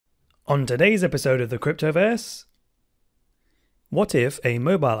On today's episode of the Cryptoverse, what if a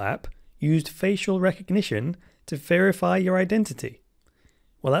mobile app used facial recognition to verify your identity?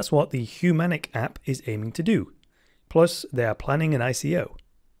 Well, that's what the Humaniq app is aiming to do. Plus, they are planning an ICO.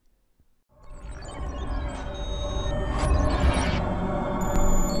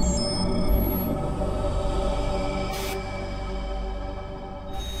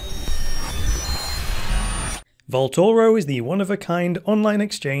 Vaultoro is the one-of-a-kind online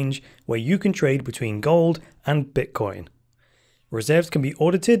exchange where you can trade between gold and Bitcoin. Reserves can be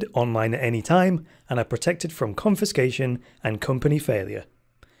audited online at any time and are protected from confiscation and company failure.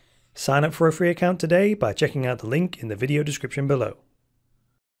 Sign up for a free account today by checking out the link in the video description below.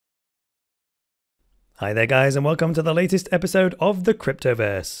 Hi there guys, and welcome to the latest episode of the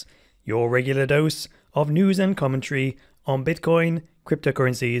Cryptoverse, your regular dose of news and commentary on Bitcoin,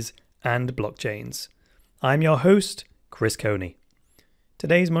 cryptocurrencies and blockchains. I'm your host, Chris Coney.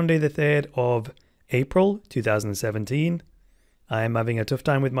 Today's Monday the 3rd of April 2017. I am having a tough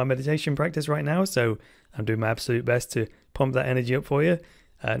time with my meditation practice right now, so I'm doing my absolute best to pump that energy up for you.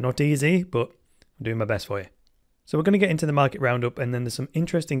 Not easy, but I'm doing my best for you. So we're going to get into the market roundup, and then there's some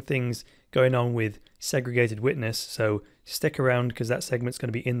interesting things going on with segregated witness, so stick around because that segment's going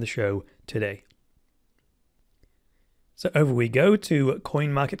to be in the show today. So over we go to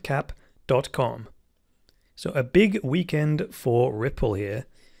coinmarketcap.com. So a big weekend for Ripple here.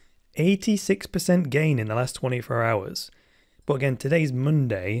 86% gain in the last 24 hours. But again, today's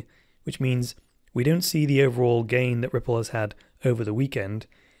Monday, which means we don't see the overall gain that Ripple has had over the weekend.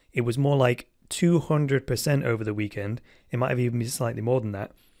 It was more like 200% over the weekend. It might have even been slightly more than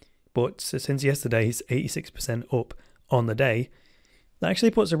that. But since yesterday, it's 86% up on the day. That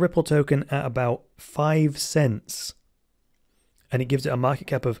actually puts a Ripple token at about 5 cents. And it gives it a market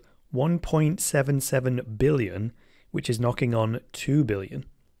cap of 1.77 billion, which is knocking on 2 billion.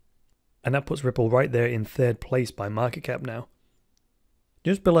 And that puts Ripple right there in third place by market cap now.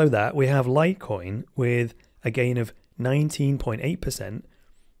 Just below that, we have Litecoin with a gain of 19.8%,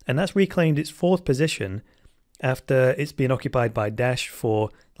 and that's reclaimed its fourth position after it's been occupied by Dash for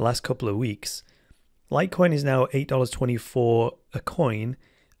the last couple of weeks. Litecoin is now $8.24 a coin,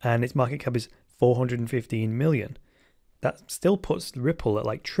 and its market cap is 415 million. That still puts Ripple at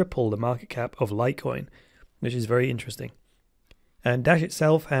like triple the market cap of Litecoin, which is very interesting. And Dash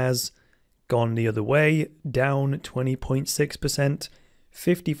itself has gone the other way, down 20.6%,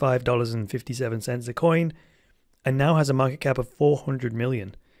 $55.57 a coin, and now has a market cap of 400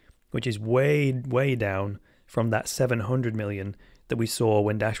 million, which is way down from that 700 million that we saw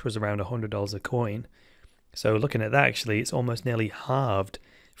when Dash was around $100 a coin. So looking at that, actually, it's almost nearly halved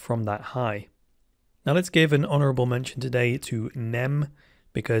from that high. Now let's give an honourable mention today to NEM,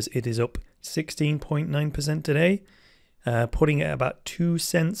 because it is up 16.9% today, putting it at about 2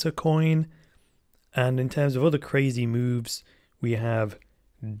 cents a coin. And in terms of other crazy moves, we have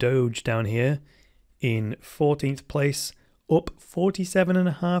Doge down here in 14th place, up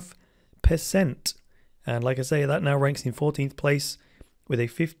 47.5%. And like I say, that now ranks in 14th place with a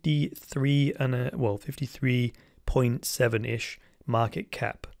 53.7-ish market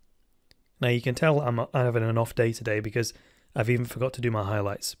cap. Now you can tell I'm having an off day today because I've even forgot to do my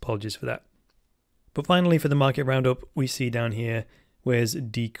highlights. Apologies for that. But finally, for the market roundup, we see down here, where's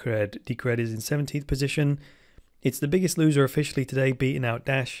Decred? Decred is in 17th position. It's the biggest loser officially today, beating out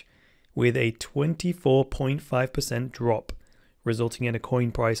Dash with a 24.5% drop, resulting in a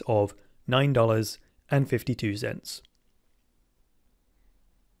coin price of $9.52.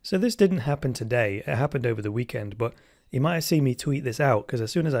 So this didn't happen today. It happened over the weekend, but you might have seen me tweet this out because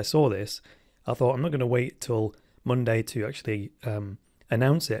as soon as I saw this, I thought I'm not going to wait till Monday to actually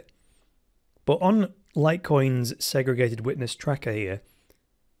announce it. But on Litecoin's segregated witness tracker here,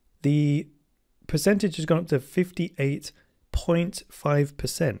 the percentage has gone up to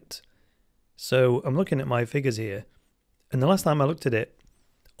 58.5%. So I'm looking at my figures here, and the last time I looked at it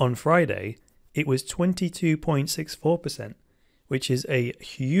on Friday, it was 22.64%, which is a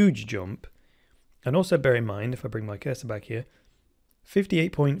huge jump. And also bear in mind, if I bring my cursor back here,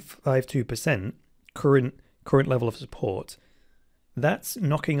 58.52% current level of support, that's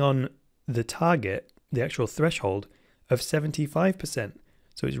knocking on the target, the actual threshold, of 75%.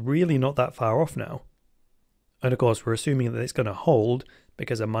 So it's really not that far off now. And of course, we're assuming that it's going to hold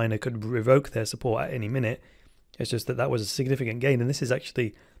because a miner could revoke their support at any minute. It's just that that was a significant gain. And this is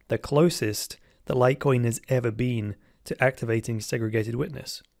actually the closest that Litecoin has ever been to activating segregated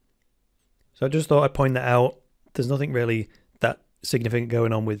witness. So I just thought I'd point that out. There's nothing really that significant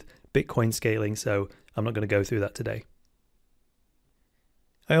going on with Bitcoin scaling, so I'm not going to go through that today.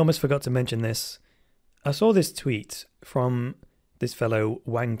 I almost forgot to mention this. I saw this tweet from this fellow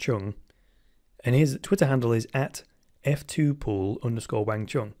Wang Chung, and his Twitter handle is at F2pool_Wang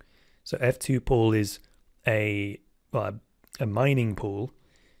Chung. So F2pool is a mining pool,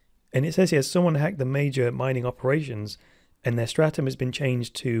 and it says here someone hacked the major mining operations and their stratum has been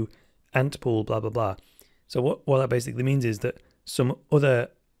changed to Antpool blah blah blah. So what that basically means is that some other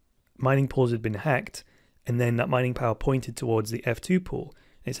mining pools had been hacked, and then that mining power pointed towards the F2 pool.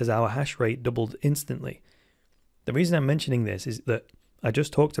 It says our hash rate doubled instantly. The reason I'm mentioning this is that I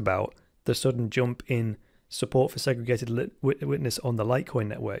just talked about the sudden jump in support for segregated witness on the Litecoin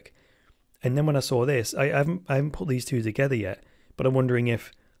network. And then when I saw this, I haven't put these two together yet, but I'm wondering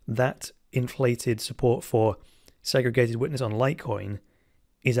if that inflated support for segregated witness on Litecoin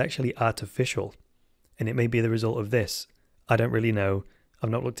is actually artificial. And it may be the result of this. I don't really know. I've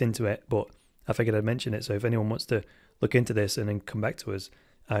not looked into it, but I figured I'd mention it. So if anyone wants to look into this and then come back to us,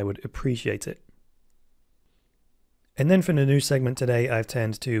 I would appreciate it. And then for the news segment today, I've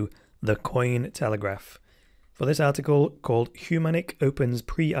turned to the Cointelegraph. For this article called Humaniq opens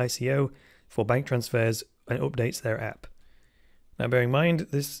pre-ICO for bank transfers and updates their app. Now bear in mind,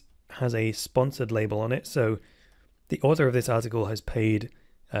 this has a sponsored label on it, so the author of this article has paid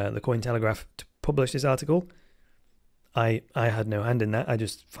the Cointelegraph to publish this article. I had no hand in that. I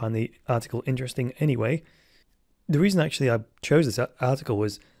just found the article interesting anyway. The reason actually I chose this article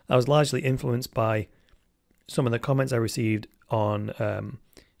was I was largely influenced by some of the comments I received on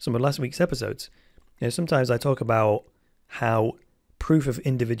some of last week's episodes. You know, sometimes I talk about how proof of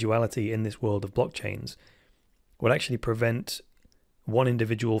individuality in this world of blockchains would actually prevent one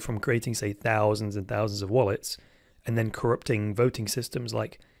individual from creating, say, thousands and thousands of wallets and then corrupting voting systems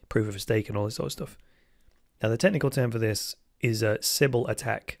like proof of stake and all this sort of stuff. Now, the technical term for this is a Sybil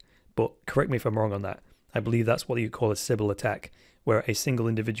attack, but correct me if I'm wrong on that. I believe that's what you call a Sybil attack, where a single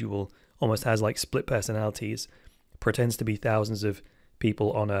individual almost has like split personalities, pretends to be thousands of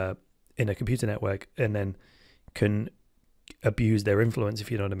people in a computer network, and then can abuse their influence,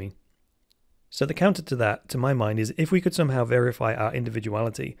 if you know what I mean. So the counter to that, to my mind, is if we could somehow verify our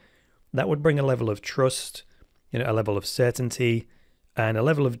individuality, that would bring a level of trust, a level of certainty, and a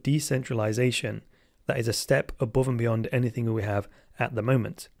level of decentralization that is a step above and beyond anything we have at the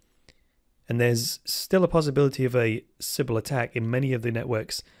moment. And there's still a possibility of a Sybil attack in many of the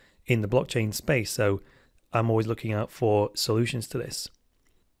networks in the blockchain space, so I'm always looking out for solutions to this.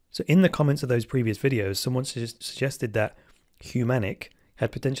 So in the comments of those previous videos, someone suggested that Humaniq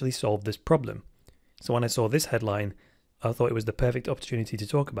had potentially solved this problem. So when I saw this headline, I thought it was the perfect opportunity to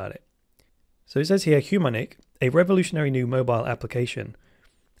talk about it. So it says here, Humaniq, a revolutionary new mobile application,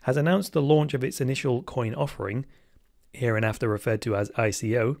 has announced the launch of its initial coin offering, hereinafter referred to as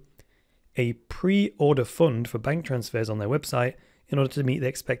ICO, a pre-order fund for bank transfers on their website in order to meet the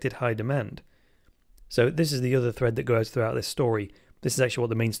expected high demand. So this is the other thread that goes throughout this story. This is actually what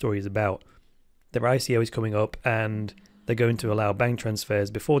the main story is about. Their ICO is coming up and they're going to allow bank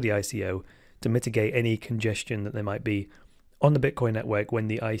transfers before the ICO to mitigate any congestion that there might be on the Bitcoin network when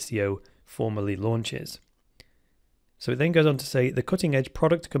the ICO formally launches. So it then goes on to say the cutting-edge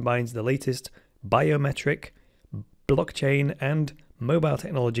product combines the latest biometric, blockchain, and mobile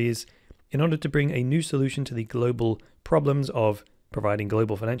technologies in order to bring a new solution to the global problems of providing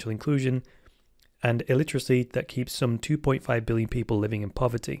global financial inclusion and illiteracy that keeps some 2.5 billion people living in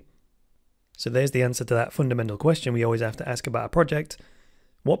poverty. So there's the answer to that fundamental question we always have to ask about a project.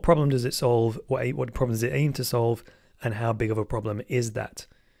 What problem does it solve? What problem does it aim to solve? And how big of a problem is that?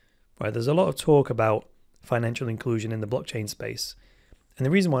 Right, there's a lot of talk about financial inclusion in the blockchain space. And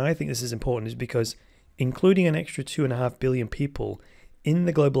the reason why I think this is important is because including an extra 2.5 billion people in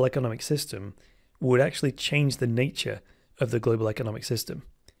the global economic system would actually change the nature of the global economic system.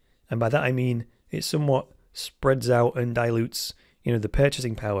 And by that I mean it somewhat spreads out and dilutes, the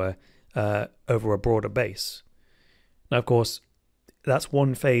purchasing power over a broader base. Now, of course, that's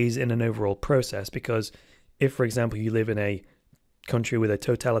one phase in an overall process, because if, for example, you live in a country with a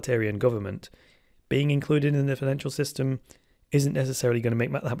totalitarian government, being included in the financial system isn't necessarily going to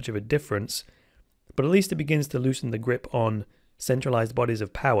make that much of a difference, but at least it begins to loosen the grip on centralized bodies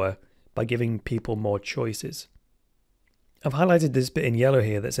of power by giving people more choices. I've highlighted this bit in yellow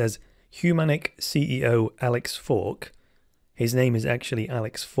here that says Humaniq CEO Alex Fork. His name is actually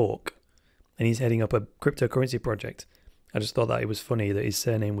Alex Fork, and he's heading up a cryptocurrency project. I just thought that it was funny that his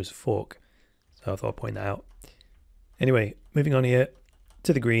surname was Fork, so I thought I'd point that out. Anyway, moving on here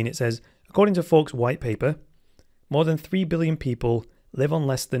to the green, it says, according to Fork's white paper, more than 3 billion people live on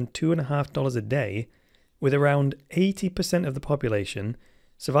less than $2.50 a day, with around 80% of the population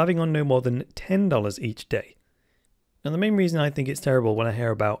surviving on no more than $10 each day. Now, the main reason I think it's terrible when I hear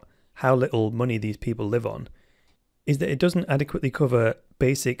about how little money these people live on is that it doesn't adequately cover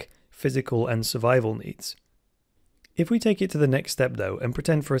basic physical and survival needs. If we take it to the next step though, and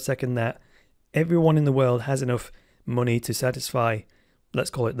pretend for a second that everyone in the world has enough money to satisfy, let's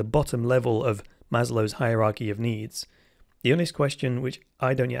call it the bottom level of Maslow's hierarchy of needs, the honest question, which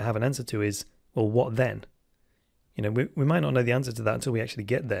I don't yet have an answer to, is, well, what then? You know, we might not know the answer to that until we actually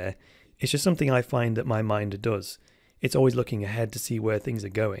get there. It's just something I find that my mind does. It's always looking ahead to see where things are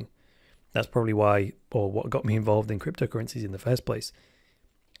going. That's probably why, or what got me involved in cryptocurrencies in the first place.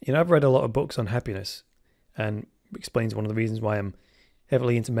 You know, I've read a lot of books on happiness, and explains one of the reasons why I'm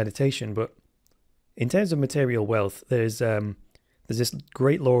heavily into meditation. But in terms of material wealth, there's this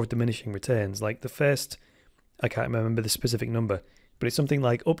great law of diminishing returns. Like the first, I can't remember the specific number, but it's something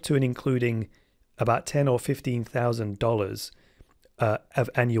like up to and including about $10,000 or $15,000 of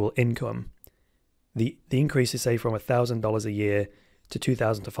annual income. The increase is say from $1,000 a year to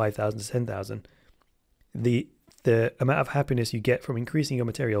 $2,000 to $5,000 to $10,000. The amount of happiness you get from increasing your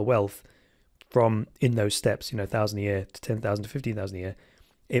material wealth from in those steps, you know, 1,000 a year to 10,000 to 15,000 a year,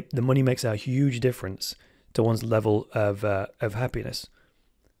 the money makes a huge difference to one's level of happiness.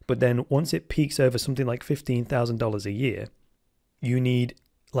 But then once it peaks over something like $15,000 a year, you need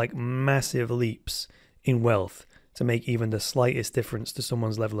like massive leaps in wealth to make even the slightest difference to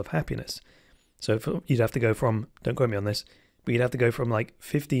someone's level of happiness. So you'd have to go from, don't quote me on this, but you'd have to go from like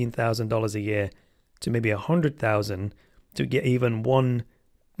 $15,000 a year to maybe $100,000 to get even one,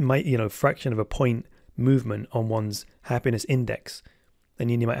 fraction of a point movement on one's happiness index. Then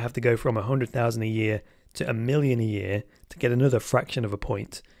you might have to go from 100,000 a year to 1 million a year to get another fraction of a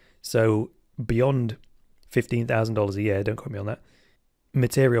point. So beyond $15,000 a year, don't quote me on that,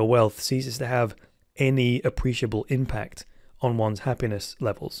 material wealth ceases to have any appreciable impact on one's happiness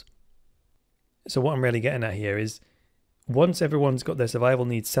levels. So what I'm really getting at here is, once everyone's got their survival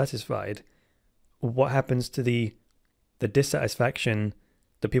needs satisfied, what happens to the dissatisfaction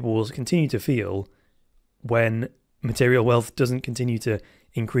that people will continue to feel when material wealth doesn't continue to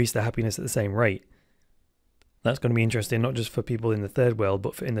increase their happiness at the same rate? That's going to be interesting, not just for people in the third world,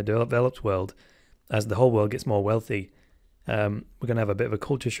 but in the developed world. As the whole world gets more wealthy, we're going to have a bit of a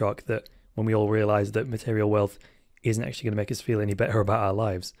culture shock that when we all realize that material wealth isn't actually going to make us feel any better about our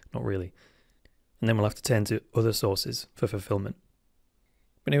lives. Not really. And then we'll have to turn to other sources for fulfillment.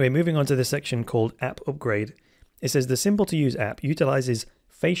 But anyway, moving on to this section called App Upgrade. It says the simple-to-use app utilizes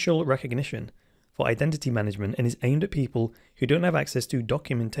facial recognition for identity management and is aimed at people who don't have access to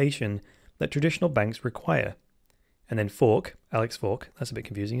documentation that traditional banks require. And then Fork, Alex Fork, that's a bit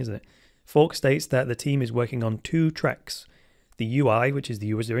confusing, isn't it? Fork states that the team is working on 2 tracks, the UI, which is the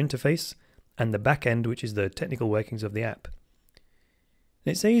user interface, and the backend, which is the technical workings of the app.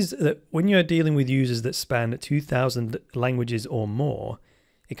 And it says that when you're dealing with users that span 2,000 languages or more,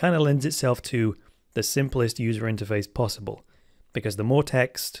 it kind of lends itself to the simplest user interface possible, because the more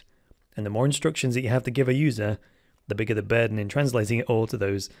text and the more instructions that you have to give a user, the bigger the burden in translating it all to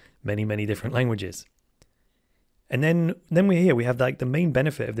those many, many different languages. And then we have like the main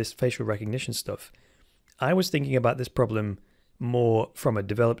benefit of this facial recognition stuff. I was thinking about this problem more from a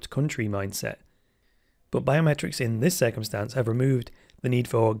developed country mindset, but biometrics in this circumstance have removed the need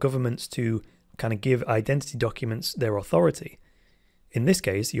for governments to kind of give identity documents their authority. In this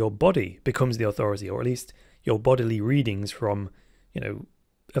case, your body becomes the authority, or at least your bodily readings from,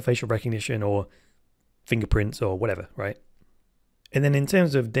 a facial recognition or fingerprints or whatever, right? And then in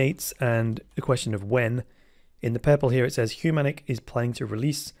terms of dates and the question of when, in the purple here it says Humaniq is planning to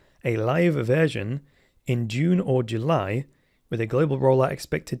release a live version in June or July, with a global rollout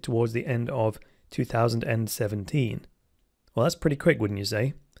expected towards the end of 2017. Well, that's pretty quick, wouldn't you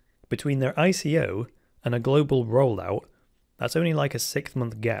say? Between their ICO and a global rollout, that's only like a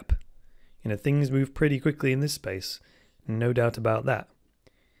 6-month gap. Things move pretty quickly in this space, no doubt about that.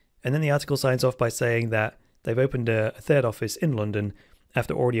 And then the article signs off by saying that they've opened a 3rd office in London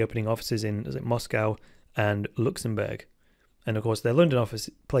after already opening offices in Moscow and Luxembourg. And of course, their London office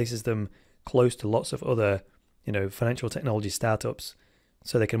places them close to lots of other, financial technology startups,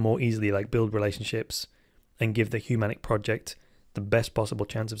 so they can more easily build relationships and give the Humaniq project the best possible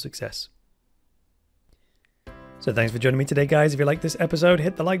chance of success. So thanks for joining me today, guys. If you liked this episode,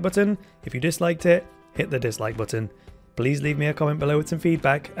 hit the like button. If you disliked it, hit the dislike button. Please leave me a comment below with some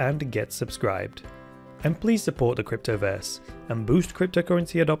feedback and get subscribed. And please support the Cryptoverse and boost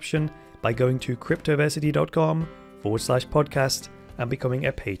cryptocurrency adoption by going to cryptoversity.com/podcast and becoming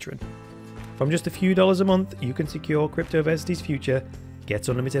a patron. From just a few dollars a month, you can secure Cryptoversity's future, get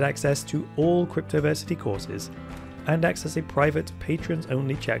unlimited access to all Cryptoversity courses, and access a private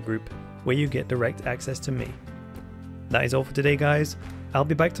patrons-only chat group where you get direct access to me. That is all for today, guys. I'll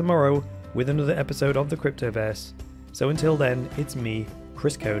be back tomorrow with another episode of the Cryptoverse. So until then, it's me,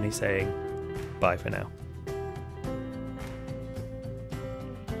 Chris Coney, saying bye for now.